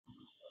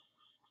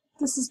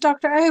This is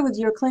Dr. A with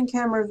your clin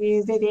chem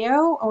review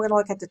video. We're going to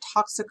look at the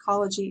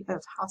toxicology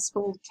of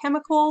household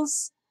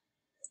chemicals.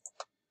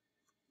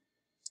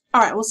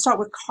 Alright, we'll start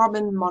with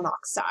carbon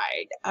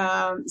monoxide.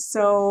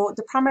 So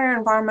the primary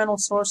environmental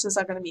sources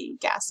are going to be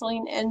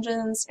gasoline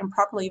engines,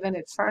 improperly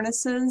vented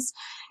furnaces,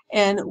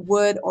 and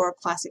wood or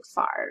plastic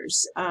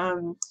fires.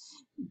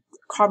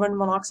 Carbon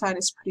monoxide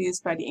is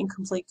produced by the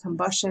incomplete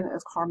combustion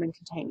of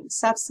carbon-containing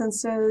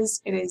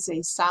substances. It is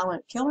a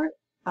silent killer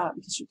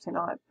because you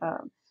cannot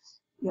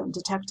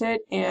detect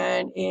it,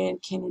 and it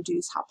can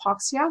induce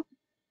hypoxia.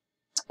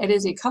 It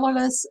is a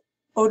colorless,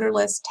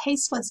 odorless,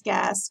 tasteless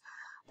gas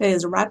that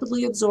is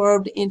rapidly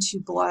absorbed into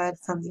blood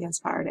from the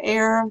inspired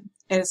air.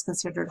 It is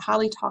considered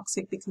highly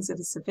toxic because of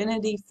its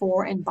affinity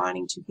for and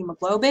binding to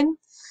hemoglobin.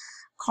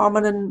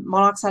 Carbon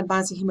monoxide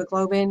binds to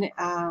hemoglobin,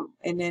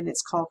 and then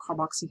it's called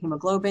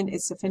carboxyhemoglobin.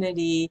 Its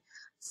affinity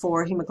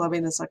for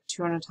hemoglobin is like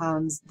 200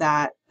 times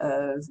that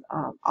of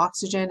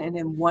oxygen, and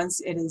then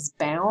once it is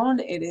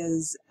bound, it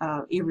is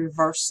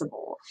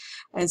irreversible.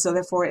 And so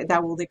therefore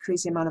that will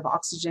decrease the amount of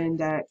oxygen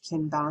that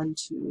can bind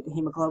to the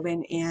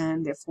hemoglobin,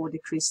 and therefore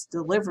decrease the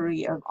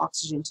delivery of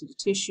oxygen to the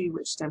tissue,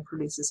 which then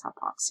produces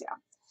hypoxia.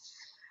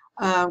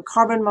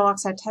 Carbon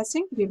monoxide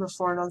testing can be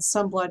performed on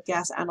some blood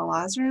gas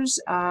analyzers.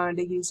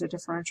 They use a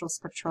differential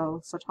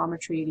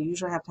spectrophotometry. They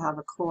usually have to have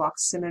a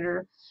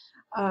co-oximeter,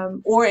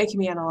 or it can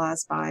be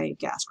analyzed by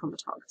gas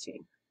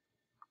chromatography.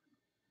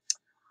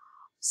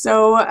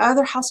 So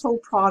other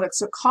household products.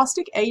 So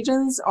caustic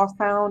agents are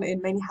found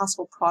in many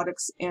household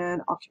products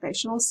in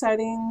occupational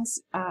settings.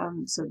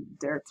 So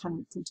they're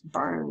kind of to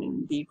burn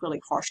and be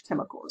really harsh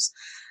chemicals.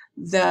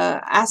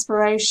 The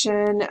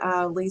aspiration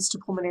leads to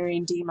pulmonary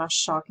edema,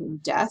 shock,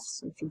 and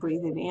death if you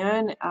breathe it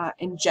in.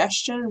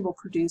 Ingestion will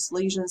produce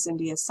lesions in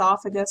the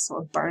esophagus, so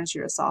it burns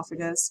your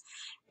esophagus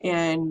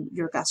and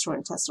your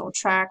gastrointestinal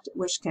tract,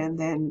 which can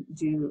then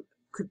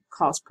could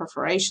cause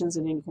perforations,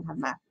 and then you can have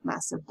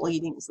massive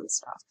bleedings and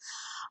stuff.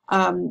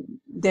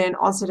 Then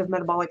onset of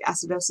metabolic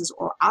acidosis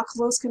or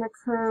alkalose can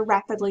occur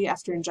rapidly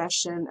after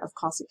ingestion of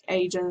caustic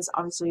agents,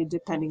 obviously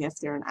depending if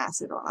they're an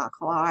acid or an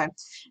alkali.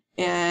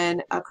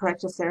 And a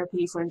corrective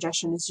therapy for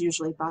ingestion is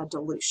usually by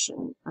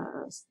dilution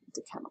of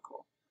the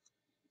chemical.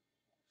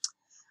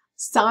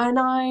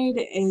 Cyanide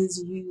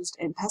is used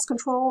in pest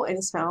control. It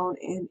is found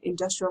in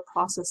industrial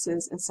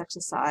processes,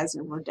 insecticides,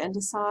 and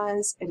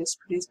rodenticides. It is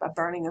produced by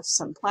burning of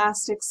some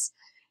plastics.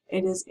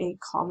 It is a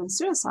common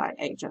suicide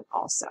agent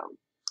also.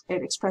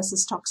 It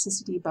expresses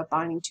toxicity by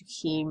binding to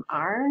heme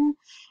iron.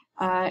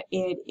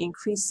 It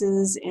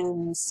increases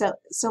in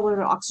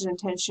cellular oxygen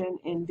tension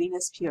and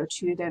venous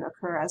PO2 that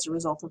occur as a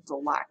result of the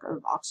lack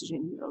of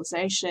oxygen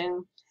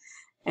utilization,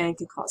 and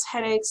can cause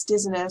headaches,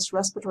 dizziness,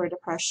 respiratory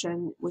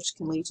depression, which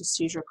can lead to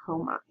seizure,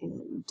 coma,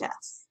 and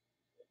death.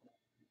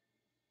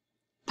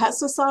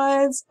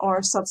 Pesticides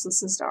are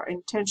substances that are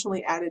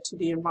intentionally added to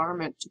the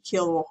environment to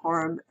kill or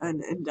harm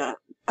an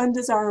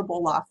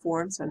undesirable life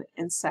forms, an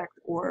insect,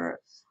 or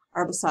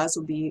herbicides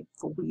would be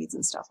for weeds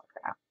and stuff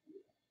like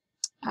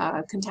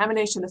that.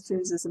 Contamination of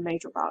foods is a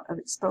major route of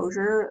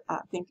exposure. I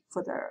think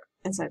for the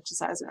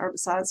insecticides and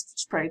herbicides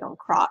sprayed on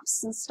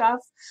crops and stuff.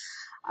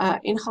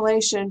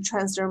 Inhalation,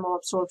 transdermal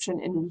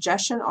absorption, and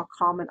ingestion are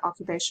common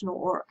occupational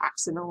or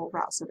accidental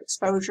routes of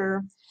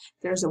exposure.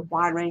 There's a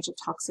wide range of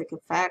toxic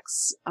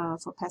effects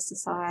for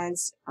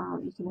pesticides.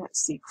 You can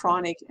see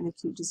chronic and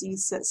acute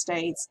disease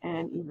states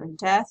and even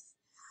death.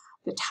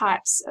 The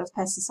types of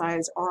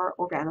pesticides are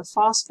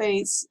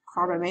organophosphates,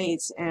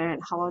 carbamates,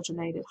 and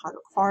halogenated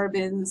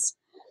hydrocarbons.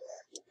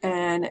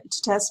 And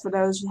to test for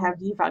those, you have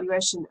the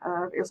evaluation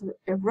of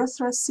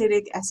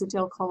erythrocytic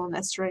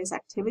acetylcholinesterase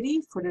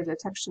activity for the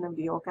detection of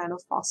the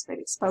organophosphate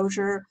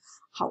exposure.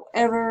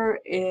 However,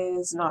 it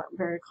is not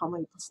very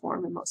commonly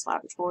performed in most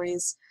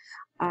laboratories.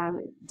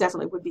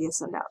 Definitely would be a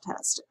send-out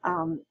test.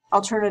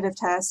 Alternative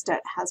test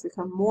that has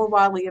become more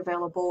widely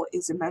available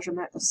is a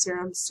measurement of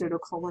serum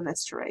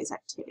pseudocholinesterase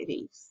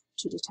activity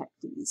to detect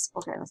these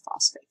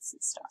organophosphates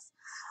and stuff.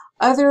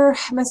 Other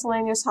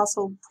miscellaneous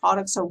household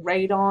products are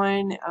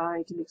radon.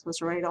 You can expose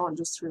to radon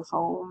just through the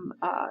home,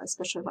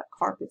 especially like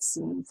carpets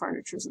and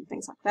furnitures and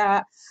things like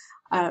that.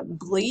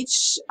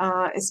 Bleach,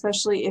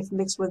 especially if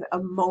mixed with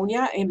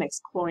ammonia, it makes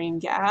chlorine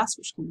gas,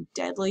 which can be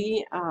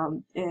deadly.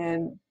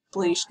 And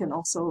bleach can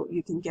also,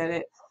 you can get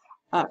it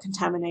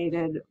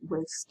contaminated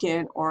with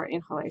skin or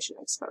inhalation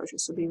exposure.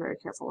 So be very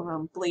careful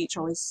around bleach.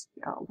 Always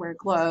wear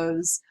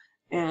gloves,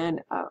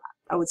 and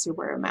I would say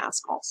wear a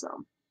mask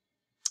also.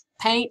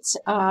 Paint,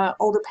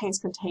 older paints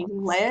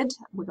containing lead.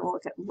 We're going to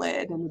look at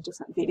lead in a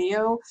different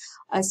video,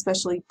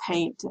 especially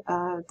paint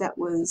that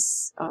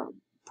was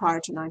prior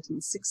to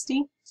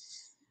 1960.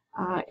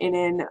 And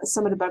then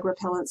some of the bug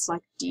repellents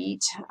like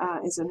DEET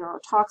is a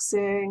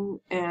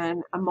neurotoxin,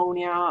 and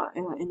ammonia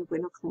in the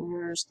window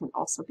cleaners can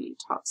also be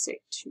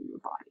toxic to your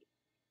body.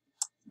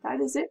 That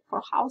is it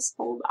for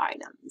household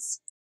items.